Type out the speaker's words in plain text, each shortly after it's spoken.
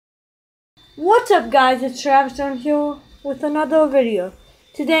What's up, guys? It's Travis on here with another video.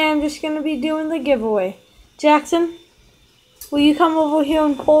 Today I'm just going to be doing the giveaway. Jackson, will you come over here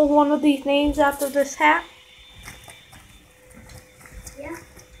and pull one of these names out of this hat? Yeah.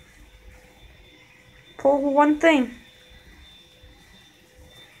 Pull one thing.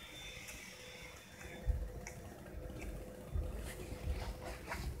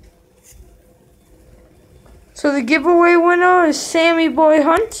 So the giveaway winner is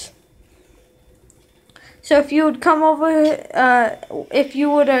sammyboyHuntz. So if you would come over, if you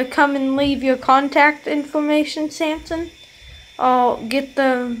would come and leave your contact information, Samson, I'll get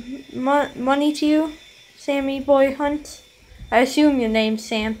the money to you, sammyboyHuntz. I assume your name's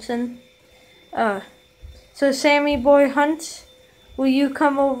Samson. So sammyboyHuntz, will you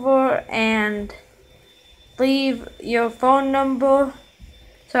come over and leave your phone number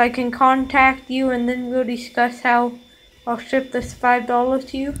so I can contact you, and then we'll discuss how I'll ship this $5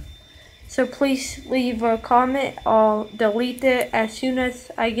 to you. So please leave a comment. I'll delete it as soon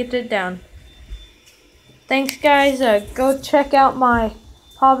as I get it done. Thanks, guys. Go check out my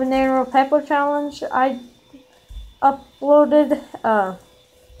habanero pepper challenge I uploaded.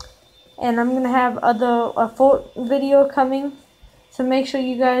 And I'm going to have a full video coming. So make sure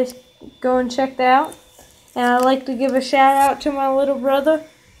you guys go and check that out. And I'd like to give a shout out to my little brother,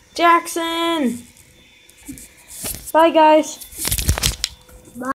 Jackson. Bye, guys.